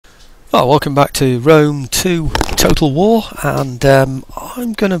Well, welcome back to Rome 2 Total War, and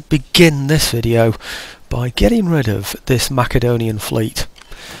I'm going to begin this video by getting rid of this Macedonian fleet.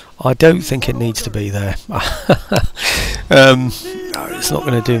 I don't think it needs to be there. It's not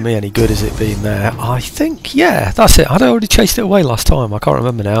going to do me any good as it being there. I think, yeah, that's it. I'd already chased it away last time. I can't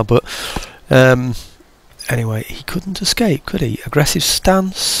remember now, but anyway, he couldn't escape, could he? Aggressive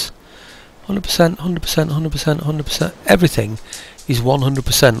stance, 100%, 100%, 100%, 100%, everything is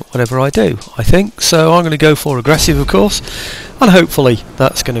 100% whatever I do, I think. So I'm going to go for aggressive, of course, and hopefully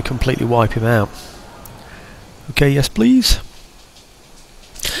that's going to completely wipe him out. Okay, yes please.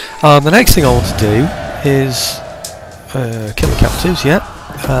 The next thing I want to do is kill the captives, yeah.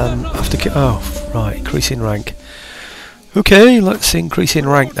 Oh, right, increase in rank. Okay, let's increase in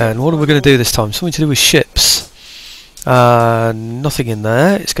rank then. What are we going to do this time? Something to do with ships. Nothing in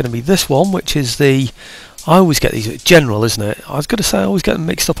there. It's going to be this one, which is the... I always get these general, isn't it? I was going to say I always get them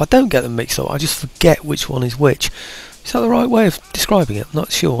mixed up. I don't get them mixed up. I just forget which one is which. Is that the right way of describing it? I'm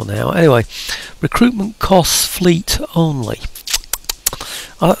not sure now. Anyway, recruitment costs fleet only.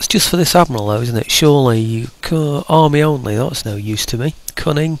 Oh, that's just for this admiral, though, isn't it? Surely army only. That's no use to me.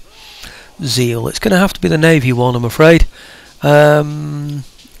 Cunning, zeal. It's going to have to be the navy one, I'm afraid.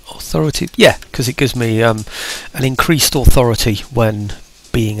 Authority. Yeah, because it gives me an increased authority when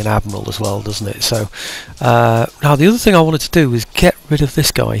being an admiral as well, doesn't it? So now the other thing I wanted to do is get rid of this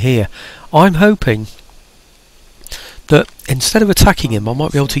guy here. I'm hoping that instead of attacking him I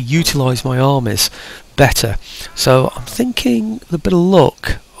might be able to utilise my armies better. So I'm thinking with a bit of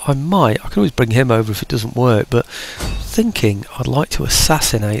luck I can always bring him over if it doesn't work, but I'm thinking I'd like to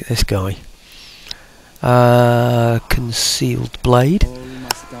assassinate this guy. Concealed blade.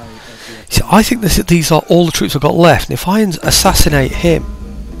 So I think these are all the troops I've got left, and if I assassinate him...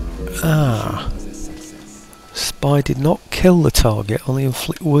 Spy did not kill the target, only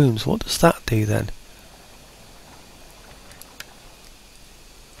inflict wounds. What does that do then?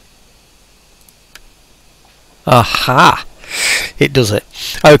 Aha! It does it.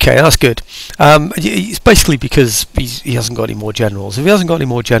 Okay, that's good. It's basically because he hasn't got any more generals. If he hasn't got any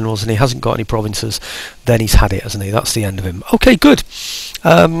more generals and he hasn't got any provinces, then he's had it, hasn't he? That's the end of him. Okay, good.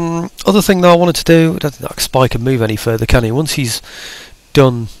 Other thing that I wanted to do, I don't think that Spy can move any further, can he? Once he's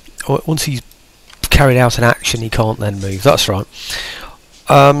done, or once he's carried out an action, he can't then move. That's right.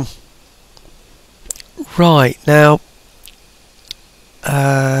 Right, now,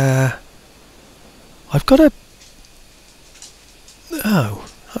 I've got a... Oh,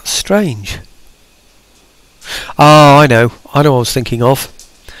 that's strange. Oh, I know what I was thinking of.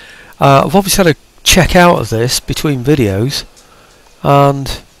 I've obviously had to check out of this between videos,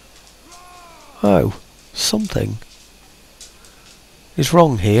 and oh, something is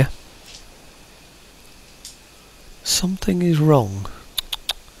wrong here. Something is wrong.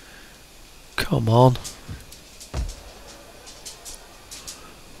 Come on.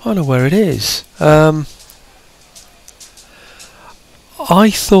 I know where it is.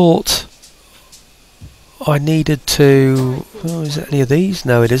 I thought I needed to... Oh, is it any of these?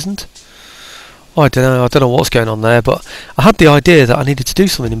 No, it isn't. I don't know what's going on there, but I had the idea that I needed to do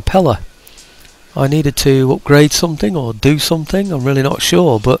something in Pella. I needed to upgrade something or do something. I'm really not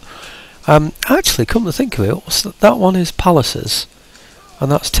sure, but actually, come to think of it, that one is palaces,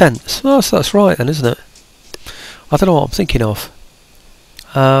 and that's tents. Oh, so that's right then, isn't it? I don't know what I'm thinking of.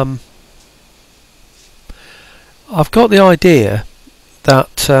 I've got the idea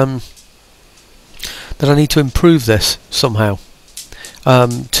that that I need to improve this somehow,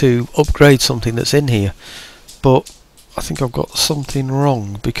 to upgrade something that's in here, but I think I've got something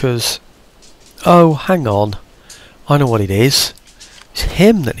wrong because, oh, hang on, I know what it is. It's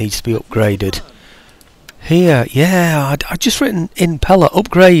him that needs to be upgraded. Here, yeah, I just written in Pella,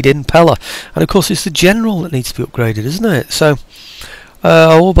 upgrade in Pella, and of course it's the general that needs to be upgraded, isn't it? So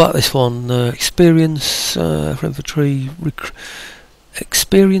what about this one? Experience for infantry,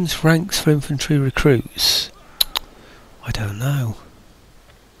 experience ranks for infantry recruits. I don't know.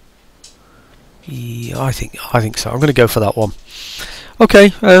 Yeah, I think so. I'm going to go for that one.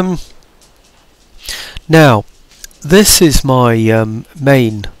 Okay. Now, this is my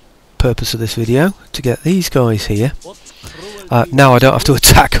main purpose of this video, to get these guys here. Now I don't have to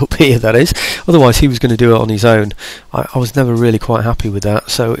attack up here, that is. Otherwise he was going to do it on his own. I was never really quite happy with that.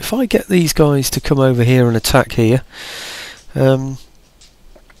 So if I get these guys to come over here and attack here,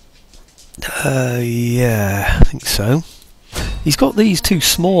 yeah, I think so. He's got these two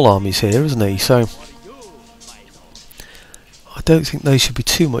small armies here, hasn't he? So I don't think they should be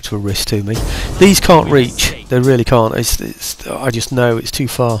too much of a risk to me. These can't reach. They really can't. I just know it's too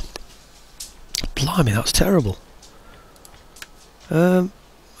far. Blimey, that's terrible.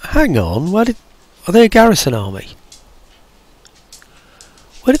 hang on, are they a garrison army?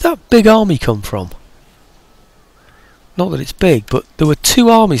 Where did that big army come from? Not that it's big, but there were two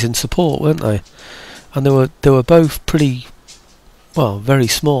armies in support, weren't they? And they were both pretty, well, very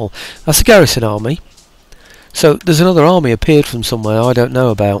small. That's a garrison army. So there's another army appeared from somewhere I don't know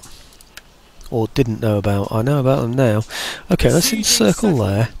about, or didn't know about. I know about them now. Okay, let's encircle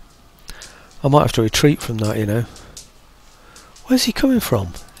there. I might have to retreat from that, you know. Where's he coming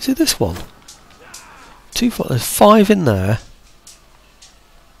from? Is it this one? There's 5 in there.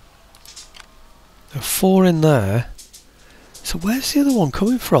 There are 4 in there. So where's the other one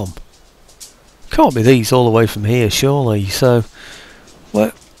coming from? Can't be these all the way from here, surely. So,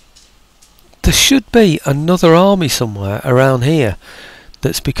 well, there should be another army somewhere around here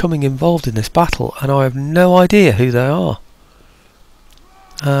that's becoming involved in this battle, and I have no idea who they are.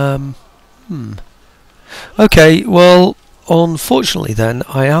 Okay, well, unfortunately then,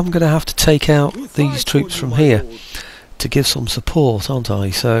 I am going to have to take out these troops from here to give some support, aren't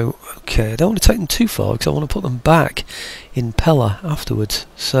I? So, okay, I don't want to take them too far because I want to put them back in Pella afterwards.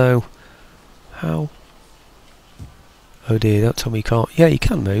 So, how? Oh dear, don't tell me you can't. Yeah, you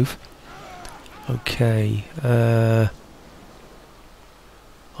can move. Okay, I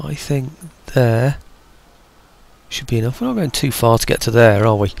think there should be enough. We're not going too far to get to there,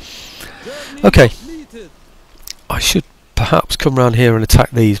 are we? Okay, I should perhaps come around here and attack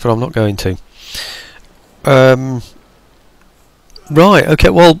these, but I'm not going to. Right, okay,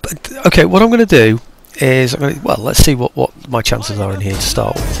 well, okay, what I'm going to do is, well, let's see what my chances are in here to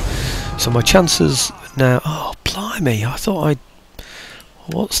start with. So my chances now, oh, blimey, I thought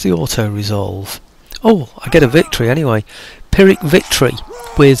what's the auto-resolve? Oh, I get a victory anyway. Pyrrhic victory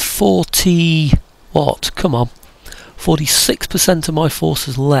with 40, what, come on, 46% of my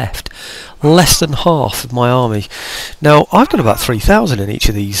forces left, less than half of my army. Now, I've got about 3,000 in each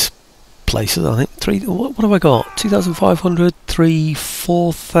of these places, I think. What have I got? 2,500,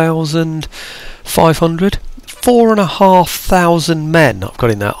 4,500, 4,500 men I've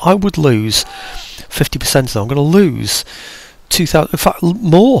got in there. I would lose 50% of them. I'm going to lose 2,000, in fact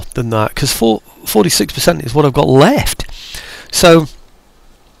more than that, because 46% is what I've got left. So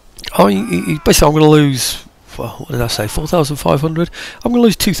basically I'm going to lose, well, what did I say, 4,500? I'm going to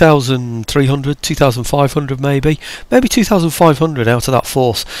lose 2,300, 2,500 maybe 2,500 out of that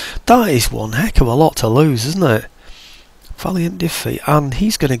force. That is one heck of a lot to lose, isn't it? Valiant defeat, and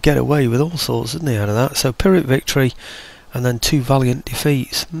he's going to get away with all sorts, isn't he, out of that? So Pyrrhic victory and then 2 valiant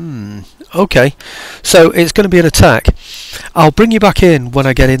defeats. Okay, so it's going to be an attack. I'll bring you back in when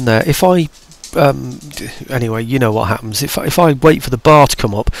I get in there. If I anyway, you know what happens. If I wait for the bar to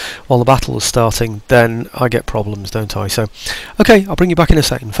come up while the battle is starting, then I get problems, don't I? So, okay, I'll bring you back in a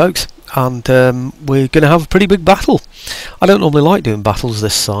second, folks, and we're going to have a pretty big battle. I don't normally like doing battles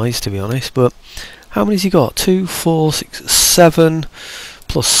this size, to be honest, but how many's he got? 2, 4, 6, 7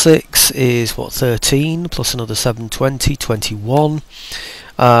 plus 6 is what, 13, plus another 7, 20, 21,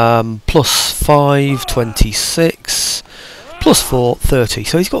 plus 5, 26, plus 4, 30.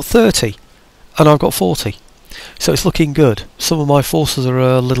 So he's got 30. And I've got 40, so it's looking good. Some of my forces are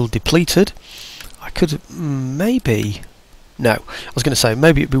a little depleted. I could maybe, no, I was going to say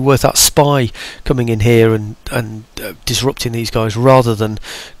maybe it'd be worth that spy coming in here and disrupting these guys rather than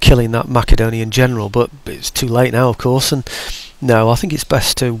killing that Macedonian general, but it's too late now, of course, and no, I think it's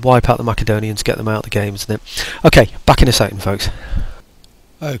best to wipe out the Macedonians, get them out of the game, isn't it? Okay, back in a second, folks.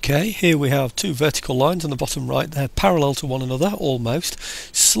 Okay, here we have 2 vertical lines on the bottom right. They're parallel to one another, almost.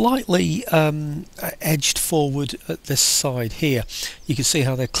 Slightly edged forward at this side here. You can see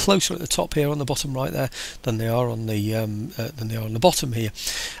how they're closer at the top here on the bottom right there than they are on the bottom here.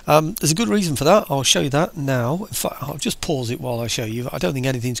 There's a good reason for that. I'll show you that now. In fact, I'll just pause it while I show you. I don't think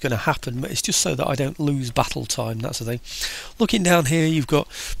anything's going to happen, but it's just so that I don't lose battle time. That's the thing. Looking down here, you've got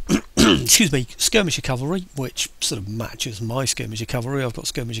excuse me, skirmisher cavalry, which sort of matches my skirmisher cavalry. I've got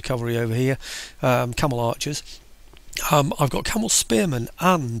skirmisher cavalry over here, camel archers. I've got camel spearmen,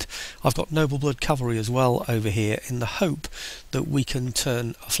 and I've got noble blood cavalry as well over here, in the hope that we can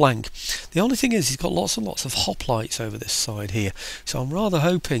turn a flank. The only thing is he's got lots and lots of hoplites over this side here, so I'm rather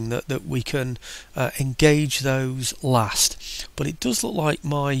hoping that we can engage those last. But it does look like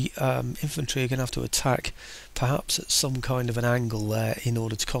my infantry are going to have to attack perhaps at some kind of an angle there in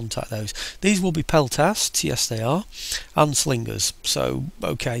order to contact those. These will be peltasts, yes they are, and slingers, so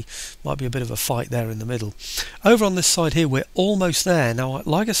okay, might be a bit of a fight there in the middle. Over on this side here we're almost there. Now,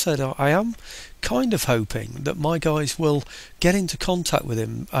 like I said, I am kind of hoping that my guys will get into contact with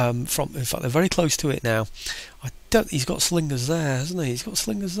him in fact they're very close to it now. He's got slingers there, hasn't he? He's got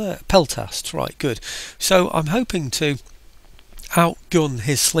slingers there. Peltasts, right, good. So I'm hoping to outgun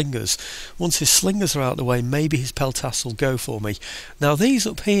his slingers. Once his slingers are out of the way, maybe his peltasts will go for me. Now these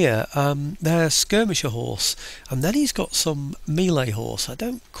up here, they're skirmisher horse, and then he's got some melee horse. I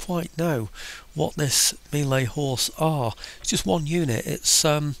don't quite know what this melee horse are. It's just one unit. It's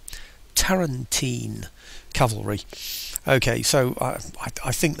Tarantine cavalry. Okay, so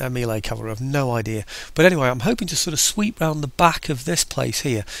I think they're melee cavalry. I've no idea, but anyway, I'm hoping to sort of sweep round the back of this place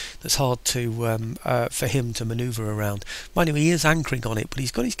here. That's hard to for him to manoeuvre around. Mind you, he is anchoring on it, but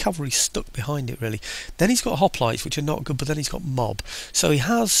he's got his cavalry stuck behind it really. Then he's got hoplites, which are not good, but then he's got mob. So he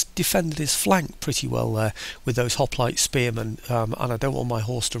has defended his flank pretty well there with those hoplite spearmen, and I don't want my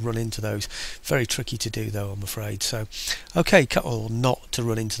horse to run into those. Very tricky to do though, I'm afraid. So, okay, or not to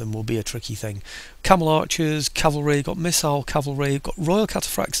run into them will be a tricky thing. Camel archers, cavalry, got missile cavalry, got royal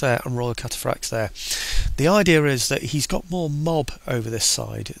cataphracts there and royal cataphracts there. The idea is that he's got more mob over this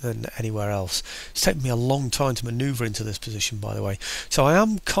side than anywhere else. It's taken me a long time to manoeuvre into this position, by the way. So I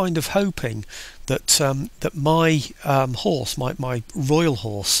am kind of hoping that that my horse, my royal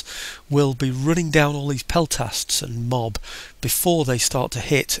horse, will be running down all these peltasts and mob before they start to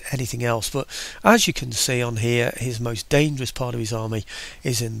hit anything else. But as you can see on here, his most dangerous part of his army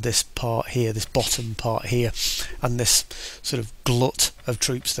is in this part here, this bottom part here, and this sort of glut of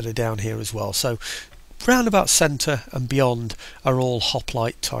troops that are down here as well. So round about centre and beyond are all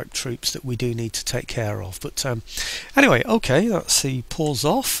hoplite type troops that we do need to take care of. But anyway, okay, that's the pause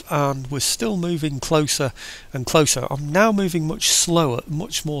off, and we're still moving closer and closer. I'm now moving much slower,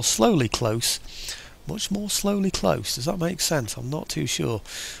 much more slowly close. Much more slowly close. Does that make sense? I'm not too sure.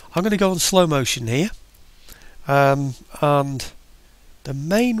 I'm going to go on slow motion here, and the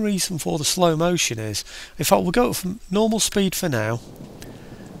main reason for the slow motion is, in fact, we'll go from normal speed for now,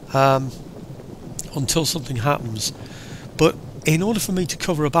 until something happens. But in order for me to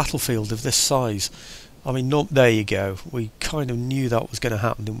cover a battlefield of this size, I mean, there you go. We kind of knew that was going to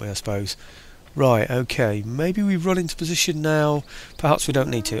happen, didn't we, I suppose? Right, okay, maybe we run into position now. Perhaps we don't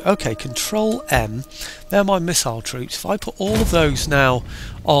need to. Okay, Control M. They're my missile troops. If I put all of those now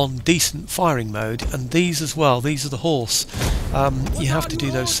on decent firing mode, and these as well, these are the horse, you have to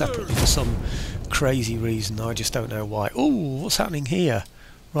do those separately for some crazy reason. I just don't know why. Oh, what's happening here?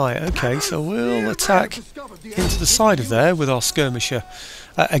 Right, okay, so we'll attack into the side of there with our skirmisher,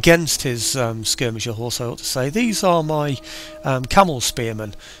 against his skirmisher horse, I ought to say. These are my camel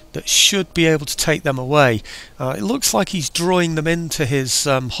spearmen that should be able to take them away. It looks like he's drawing them into his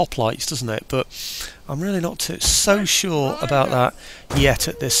hoplites, doesn't it? But I'm really not so sure about that yet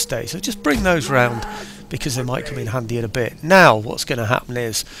at this stage. So just bring those round, because they might come in handy in a bit. Now what's going to happen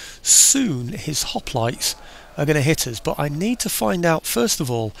is, soon his hoplites are going to hit us, but I need to find out first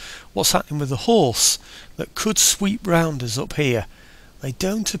of all what's happening with the horse that could sweep round us up here. They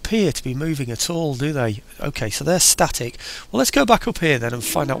don't appear to be moving at all, do they? Okay, so they're static. Well, let's go back up here then and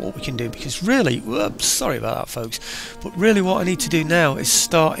find out what we can do, because really, whoops, sorry about that folks, but really what I need to do now is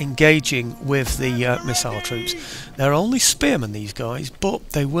start engaging with the missile troops. They're only spearmen, these guys, but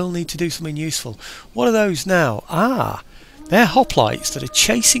they will need to do something useful. What are those now? Ah, they're hoplites that are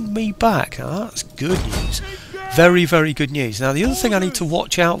chasing me back. Ah, that's good news. Very, very good news. Now, the other thing I need to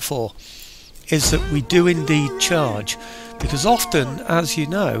watch out for is that we do indeed charge, because often, as you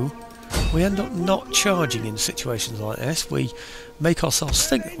know, we end up not charging in situations like this. We make ourselves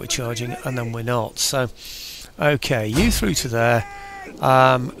think that we're charging, and then we're not. So, okay, you through to there,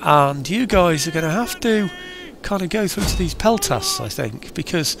 and you guys are going to have to kind of go through to these peltasts, I think,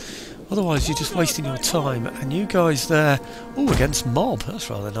 because otherwise you're just wasting your time. And you guys there, oh, against mob, that's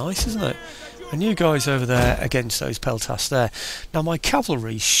rather nice, isn't it? And you guys over there against those peltasts there. Now my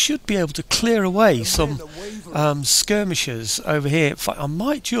cavalry should be able to clear away some skirmishers over here. In fact, I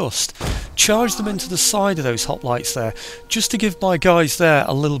might just charge them into the side of those hoplites there, just to give my guys there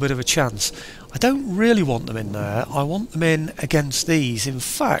a little bit of a chance. I don't really want them in there. I want them in against these. In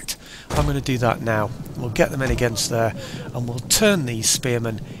fact, I'm going to do that now. We'll get them in against there, and we'll turn these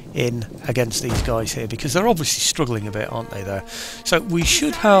spearmen in against these guys here, because they're obviously struggling a bit, aren't they, there? So we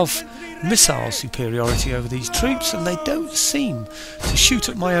should have missile superiority over these troops, and they don't seem to shoot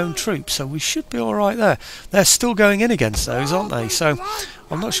at my own troops, so we should be alright there. They're still going in against those, aren't they? So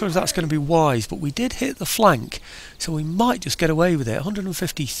I'm not sure if that's going to be wise, but we did hit the flank, so we might just get away with it.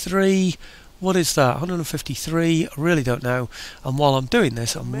 153, what is that? 153, I really don't know. And while I'm doing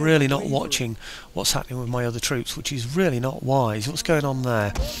this, I'm really not watching what's happening with my other troops, which is really not wise. What's going on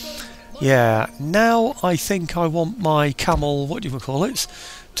there? Yeah, now I think I want my camel, what do you call it,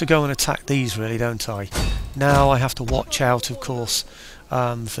 to go and attack these, really, don't I? Now I have to watch out, of course,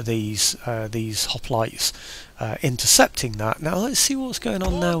 for these hoplites intercepting that. Now let's see what's going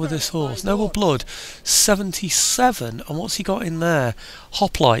on now with this horse. Noble Blood 77, and what's he got in there?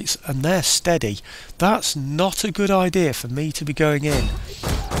 Hoplites, and they're steady. That's not a good idea for me to be going in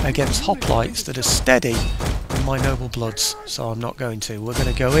against hoplites that are steady with my Noble Bloods, so I'm not going to. We're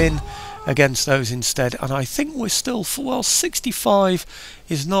going to go in against those instead, and I think we're still, well, 65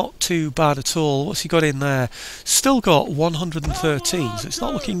 is not too bad at all. What's he got in there? Still got 113, so it's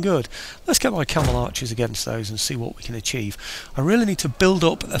not looking good. Let's get my camel archers against those and see what we can achieve. I really need to build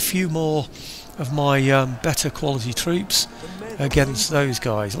up a few more of my better quality troops against those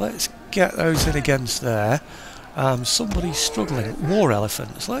guys. Let's get those in against there. Somebody's struggling. War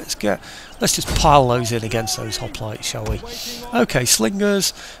elephants. Let's just pile those in against those hoplites, shall we? Okay,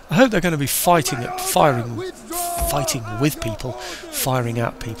 slingers. I hope they're going to be fighting with people, firing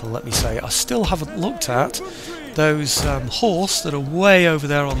at people. Let me say. I still haven't looked at those horse that are way over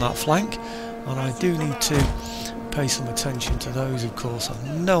there on that flank, and I do need to pay some attention to those. Of course,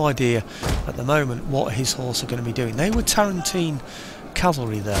 I've no idea at the moment what his horse are going to be doing. They were Tarentine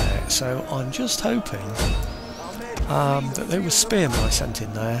cavalry there, so I'm just hoping that they were spearmen I sent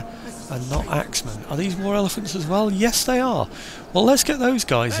in there and not axemen. Are these war elephants as well? Yes, they are. Well, let's get those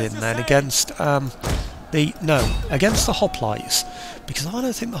guys in then against against the hoplites, because I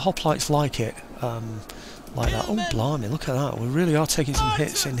don't think the hoplites like it like that. Oh blimey, look at that, we really are taking some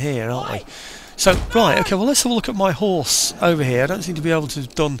hits in here, aren't we? So right, okay, well let's have a look at my horse over here. I don't seem to be able to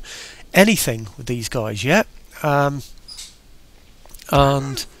have done anything with these guys yet, and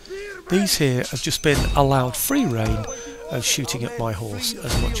these here have just been allowed free rein of shooting at my horse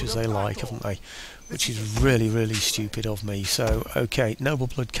as much as they like, haven't they? Which is really, really stupid of me. So, okay, Noble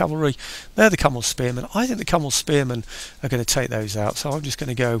Blood Cavalry, they're the Camel Spearmen. I think the Camel Spearmen are going to take those out, so I'm just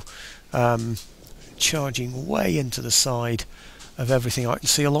going to go charging way into the side of everything I can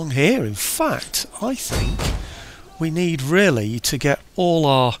see along here. In fact, I think we need really to get all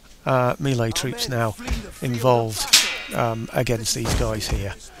our melee troops now involved against these guys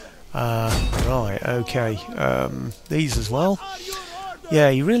here. Right, okay, these as well.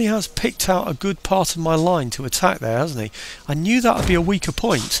 Yeah, he really has picked out a good part of my line to attack there, hasn't he? I knew that would be a weaker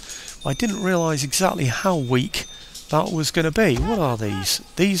point. I didn't realise exactly how weak that was going to be. What are these?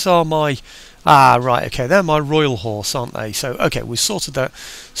 These are my... Ah, right, okay, they're my royal horse, aren't they? So, okay, we've sorted that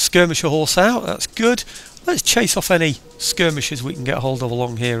skirmisher horse out. That's good. Let's chase off any skirmishers we can get hold of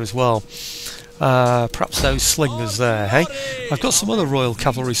along here as well. Perhaps those slingers there, hey? I've got some other royal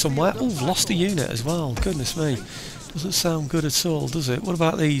cavalry somewhere. Oh, I've lost a unit as well. Goodness me. Doesn't sound good at all, does it? What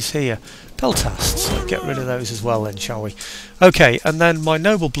about these here? Peltasts. Let's get rid of those as well then, shall we? Okay, and then my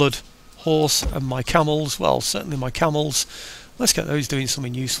Noble Blood horse and my camels. Well, certainly my camels. Let's get those doing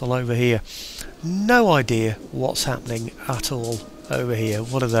something useful over here. No idea what's happening at all over here.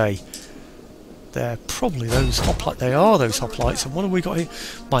 What are they? They're probably those hoplites. They are those hoplites. And what have we got here?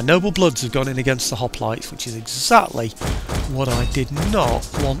 My Noble Bloods have gone in against the hoplites, which is exactly what I did not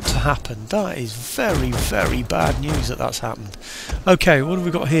want to happen. That is very, very bad news that that's happened. Okay, what have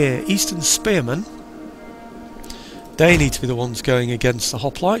we got here? Eastern Spearmen. They need to be the ones going against the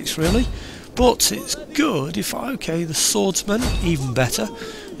hoplites, really. But it's good if... Okay, the swordsmen, even better.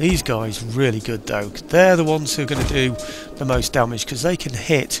 These guys, really good though. They're the ones who are going to do the most damage, because they can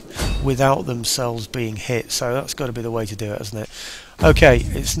hit without themselves being hit. So that's got to be the way to do it, hasn't it? Okay,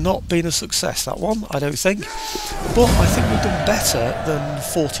 it's not been a success, that one, I don't think. But I think we've done better than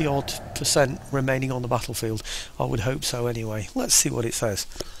 40-odd% remaining on the battlefield. I would hope so anyway. Let's see what it says.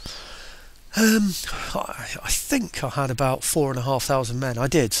 I think I had about 4,500 men. I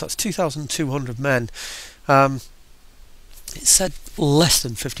did, so that's 2,200 men. It said less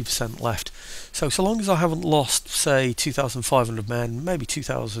than 50% left. So long as I haven't lost, say, 2,500 men, maybe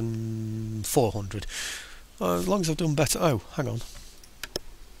 2,400. As long as I've done better... Oh, hang on.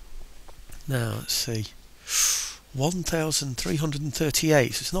 Now, let's see.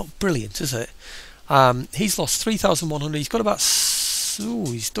 1,338. So it's not brilliant, is it? He's lost 3,100. He's got about...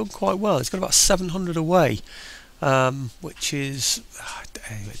 Ooh, he's done quite well. He's got about 700 away, which is...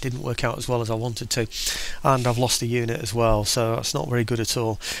 It didn't work out as well as I wanted to, and I've lost a unit as well, so that's not very good at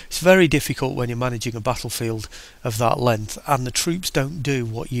all. It's very difficult when you're managing a battlefield of that length and the troops don't do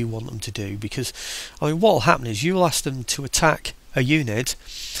what you want them to do, because I mean, what will happen is you'll ask them to attack a unit.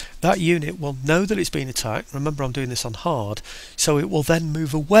 That unit will know that it's been attacked. Remember, I'm doing this on hard, so it will then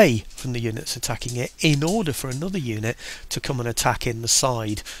move away from the units attacking it in order for another unit to come and attack in the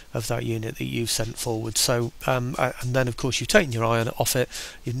side of that unit that you've sent forward. So and then of course you've taken your eye off it,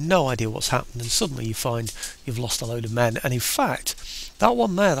 you've no idea what's happened, and suddenly you find you've lost a load of men. And in fact, That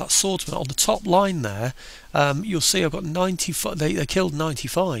one there, that swordsman on the top line there, you'll see I've got 95. They killed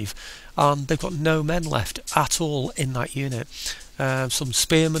 95, and they've got no men left at all in that unit. Some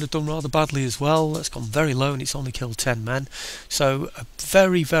spearmen have done rather badly as well. That's gone very low, and it's only killed 10 men. So a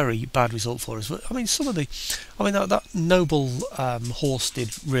very, very bad result for us. But I mean, that noble horse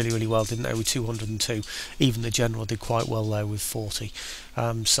did really, really well, didn't they? With 202. Even the general did quite well there with 40.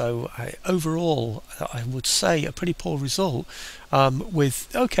 Overall, I would say a pretty poor result.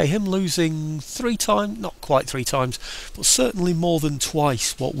 With him losing 3 times, not quite 3 times, but certainly more than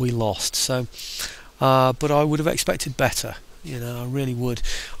twice what we lost. So, but I would have expected better. You know, I really would.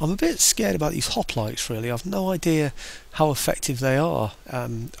 I'm a bit scared about these hoplites, really. I've no idea how effective they are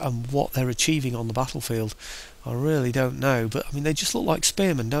and what they're achieving on the battlefield. I really don't know. But, I mean, they just look like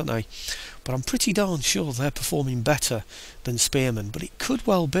spearmen, don't they? But I'm pretty darn sure they're performing better than spearmen. But it could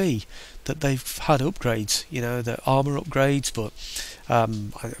well be that they've had upgrades, you know, the armour upgrades, but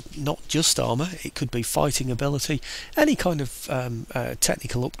not just armour. It could be fighting ability. Any kind of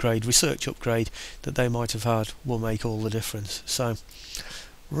technical upgrade, research upgrade that they might have had will make all the difference. So,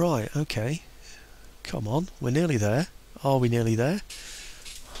 right, okay. Come on, we're nearly there. Are we nearly there?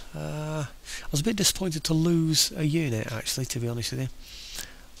 I was a bit disappointed to lose a unit, actually, to be honest with you.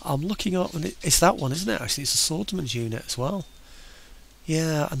 I'm looking up, and it's that one, isn't it? Actually, it's a swordsman's unit as well.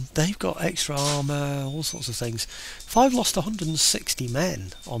 Yeah, and they've got extra armour, all sorts of things. If I've lost 160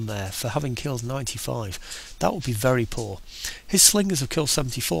 men on there for having killed 95, that would be very poor. His slingers have killed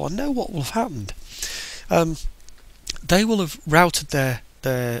 74. I know what will have happened. They will have routed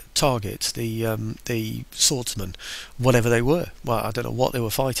their targets, the swordsmen, whatever they were. Well, I don't know what they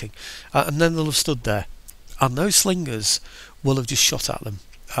were fighting, and then they'll have stood there, and those slingers will have just shot at them.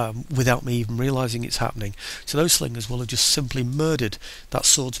 Without me even realising it's happening. So those slingers will have just simply murdered that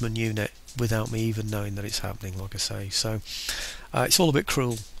swordsman unit without me even knowing that it's happening, like I say. So it's all a bit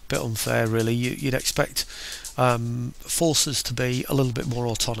cruel, a bit unfair really. You'd expect forces to be a little bit more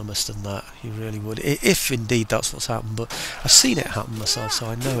autonomous than that. You really would, if indeed that's what's happened. But I've seen it happen myself, so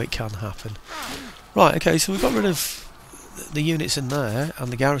I know it can happen. Right, okay, so we got rid of the units in there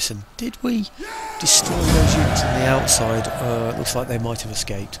and the garrison. Did we destroy those units on the outside? It looks like they might have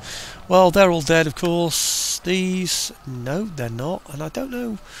escaped. Well, they're all dead, of course. These, no, they're not, and I don't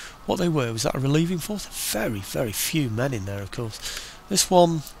know what they were. Was that a relieving force? Very, very few men in there, of course. This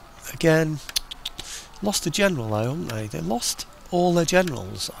one, again, lost a general though, haven't they? They lost all their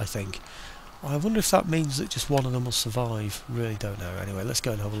generals, I think. I wonder if that means that just one of them will survive. Really don't know. Anyway, let's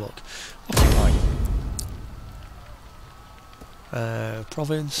go and have a look. Okay,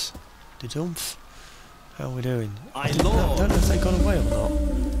 province, the Dumph. How are we doing? I don't know if they got away or not.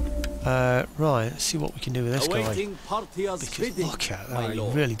 Right, let's see what we can do with this guy. Because look at that, he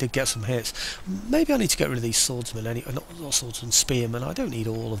really did get some hits. Maybe I need to get rid of these swordsmen, not swordsmen, spearmen. I don't need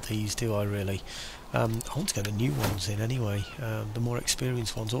all of these, do I really? I want to get the new ones in anyway, the more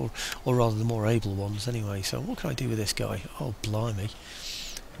experienced ones, or rather the more able ones anyway. So what can I do with this guy? Oh, blimey.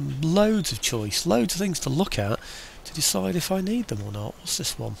 Loads of choice, loads of things to look at to decide if I need them or not. What's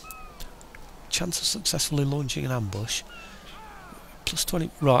this one? Chance of successfully launching an ambush. Plus 20.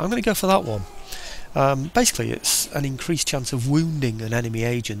 Right, I'm going to go for that one. Basically, it's an increased chance of wounding an enemy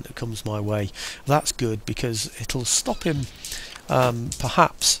agent that comes my way. That's good because it'll stop him,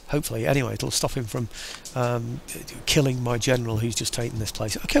 perhaps, hopefully, anyway, it'll stop him from killing my general who's just taken this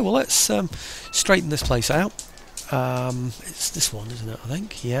place. Okay, well, let's straighten this place out. It's this one, isn't it, I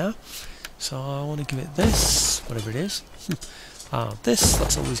think? Yeah. So I want to give it this, whatever it is. This,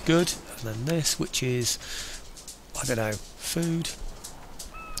 that's always good. And then this, which is, I don't know, food,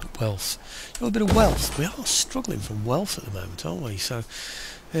 wealth. A little bit of wealth. We are struggling from wealth at the moment, aren't we? So,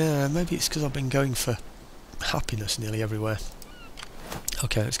 yeah, maybe it's because I've been going for happiness nearly everywhere.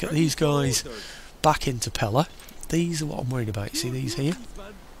 Okay, let's get these guys back into Pella. These are what I'm worried about. You see these here?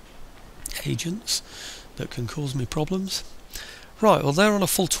 Agents that can cause me problems. Right, well they're on a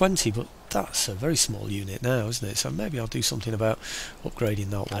full 20, but that's a very small unit now, isn't it? So maybe I'll do something about upgrading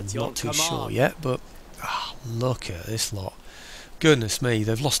that one. Not too sure yet, but look at this lot. Goodness me,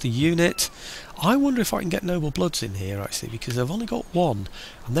 they've lost a unit. I wonder if I can get Noble Bloods in here actually, because they've only got one,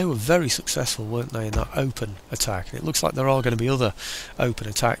 and they were very successful, weren't they, in that open attack? And it looks like there are going to be other open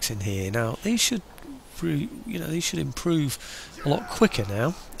attacks in here. Now these should, these should improve a lot quicker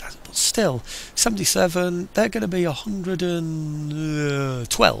now. But still, 77, they're going to be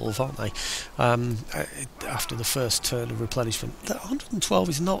 112, aren't they? After the first turn of replenishment. That 112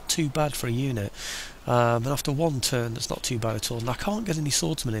 is not too bad for a unit. And after one turn, that's not too bad at all. And I can't get any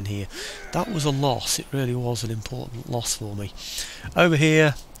swordsmen in here. That was a loss. It really was an important loss for me. Over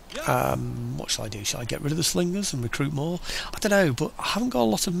here, What shall I do? Shall I get rid of the slingers and recruit more? I don't know, but I haven't got a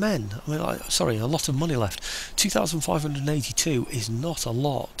lot of men. I mean, sorry, a lot of money left. 2,582 is not a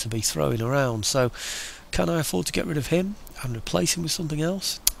lot to be throwing around, so can I afford to get rid of him and replace him with something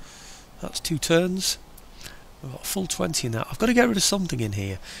else? That's 2 turns. We've got a full 20 in that. I've got to get rid of something in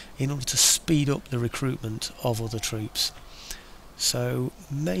here in order to speed up the recruitment of other troops. So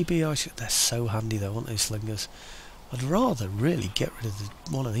maybe I should... They're so handy though, aren't they, slingers? I'd rather really get rid of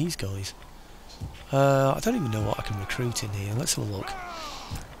one of these guys. I don't even know what I can recruit in here. Let's have a look.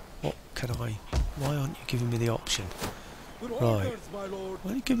 What can I... Why aren't you giving me the option? Right. Why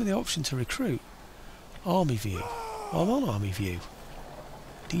don't you give me the option to recruit? Army view. I'm on army view.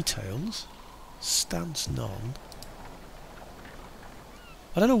 Details. Stance none.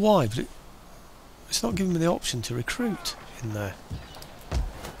 I don't know why, but it's not giving me the option to recruit in there.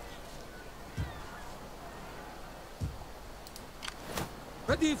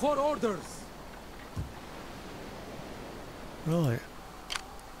 Ready for orders. Right.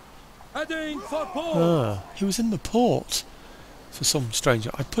 Heading for port. Ah, he was in the port for some strange...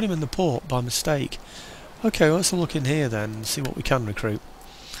 I put him in the port by mistake. Okay, well, let's have a look in here then and see what we can recruit.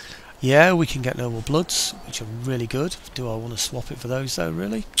 Yeah, we can get noble bloods, which are really good. Do I want to swap it for those though,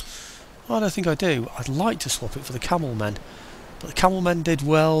 really? I don't think I do. I'd like to swap it for the camel men. But the camel men did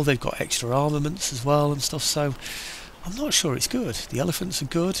well, they've got extra armaments as well and stuff, so I'm not sure it's good. The elephants are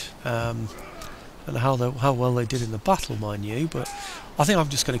good, and how well they did in the battle, mind you, but I think I'm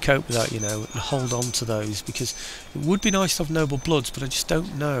just going to cope with that, you know, and hold on to those, because it would be nice to have noble bloods, but I just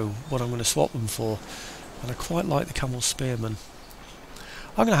don't know what I'm going to swap them for, and I quite like the camel spearmen.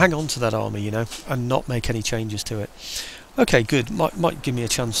 I'm going to hang on to that army, you know, and not make any changes to it. Okay, good. Might give me a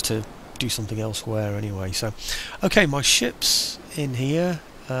chance to do something elsewhere anyway. So, okay, my ships in here.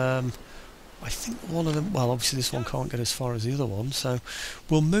 I think one of them... Well, obviously this one can't get as far as the other one, so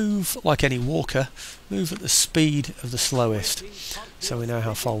we'll move like any walker. Move at the speed of the slowest, so we know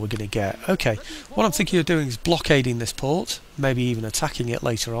how far we're going to get. Okay, what I'm thinking of doing is blockading this port, maybe even attacking it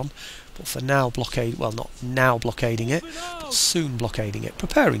later on. But for now, blockade... Well, not now blockading it, but soon blockading it.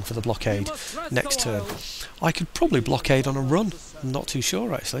 Preparing for the blockade next turn. I could probably blockade on a run. I'm not too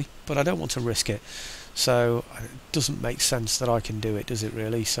sure, actually, but I don't want to risk it. So, it doesn't make sense that I can do it, does it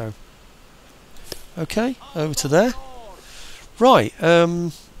really? So, okay, over to there. Right,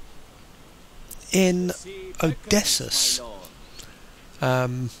 in Odysseus, I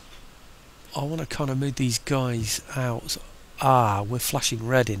want to kind of move these guys out. Ah, we're flashing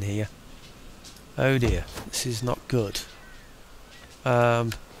red in here. Oh dear, this is not good.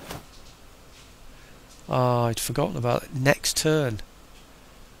 I'd forgotten about it. Next turn.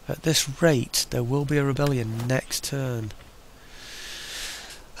 At this rate, there will be a rebellion next turn.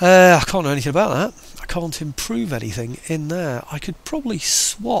 I can't know anything about that. I can't improve anything in there. I could probably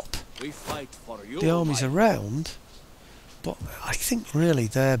swap the armies around, but I think really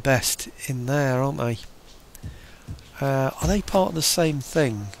they're best in there, aren't they? Are they part of the same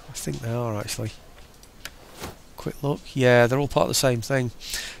thing? I think they are, actually. Quick look. Yeah, they're all part of the same thing.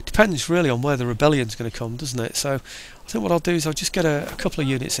 Depends really on where the rebellion's going to come, doesn't it? So I think what I'll do is I'll just get a couple of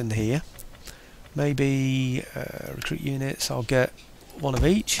units in here. Maybe recruit units. I'll get one of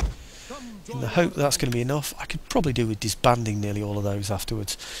each, in the hope that's going to be enough. I could probably do with disbanding nearly all of those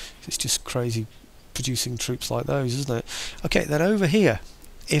afterwards. It's just crazy producing troops like those, isn't it? Okay, then over here,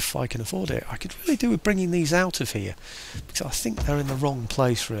 if I can afford it, I could really do with bringing these out of here, because I think they're in the wrong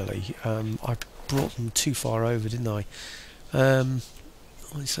place really. I brought them too far over, didn't I?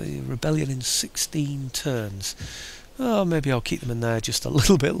 I say rebellion in 16 turns. Oh, maybe I'll keep them in there just a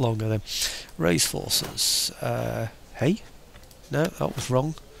little bit longer then. Raise forces. Hey? No, that was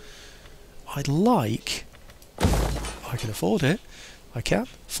wrong. I'd like... I can afford it. I can.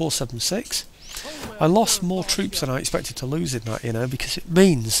 476. I lost more troops than I expected to lose in that, you know, because it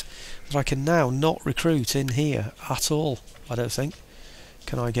means that I can now not recruit in here at all, I don't think.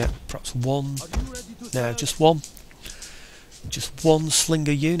 Can I get perhaps one? No, just one. Just one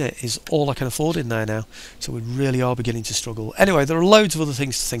slinger unit is all I can afford in there now. So we really are beginning to struggle. Anyway, there are loads of other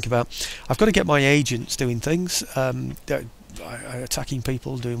things to think about. I've got to get my agents doing things. Attacking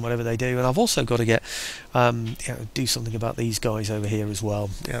people, doing whatever they do, and I've also got to get do something about these guys over here as well.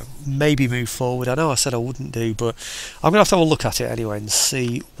 Maybe move forward. I know I said I wouldn't do, but I'm going to have a look at it anyway and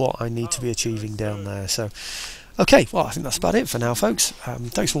see what I need to be achieving down there. So okay, well, I think that's about it for now, folks.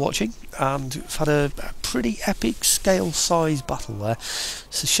 Thanks for watching, and we've had a pretty epic scale size battle there.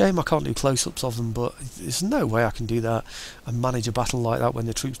 It's a shame I can't do close-ups of them, but there's no way I can do that and manage a battle like that when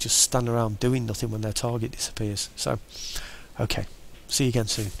the troops just stand around doing nothing when their target disappears. So okay, see you again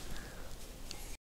soon.